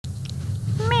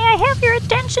have your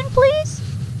attention, please?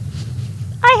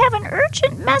 I have an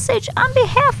urgent message on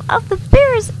behalf of the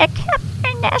bears at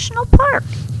Katmai National Park.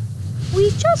 We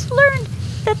just learned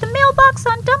that the mailbox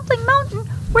on Dumpling Mountain,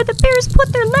 where the bears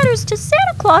put their letters to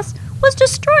Santa Claus, was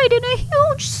destroyed in a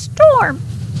huge storm.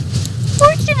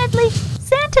 Fortunately,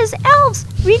 Santa's elves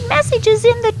read messages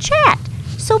in the chat,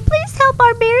 so please help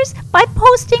our bears by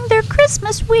posting their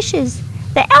Christmas wishes.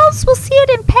 The elves will see it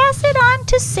and pass it on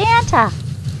to Santa.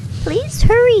 Please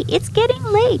hurry, it's getting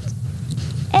late.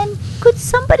 And could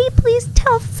somebody please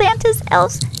tell Santa's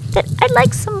elves that I'd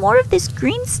like some more of this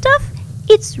green stuff?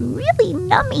 It's really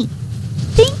nummy.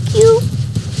 Thank you.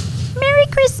 Merry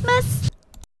Christmas.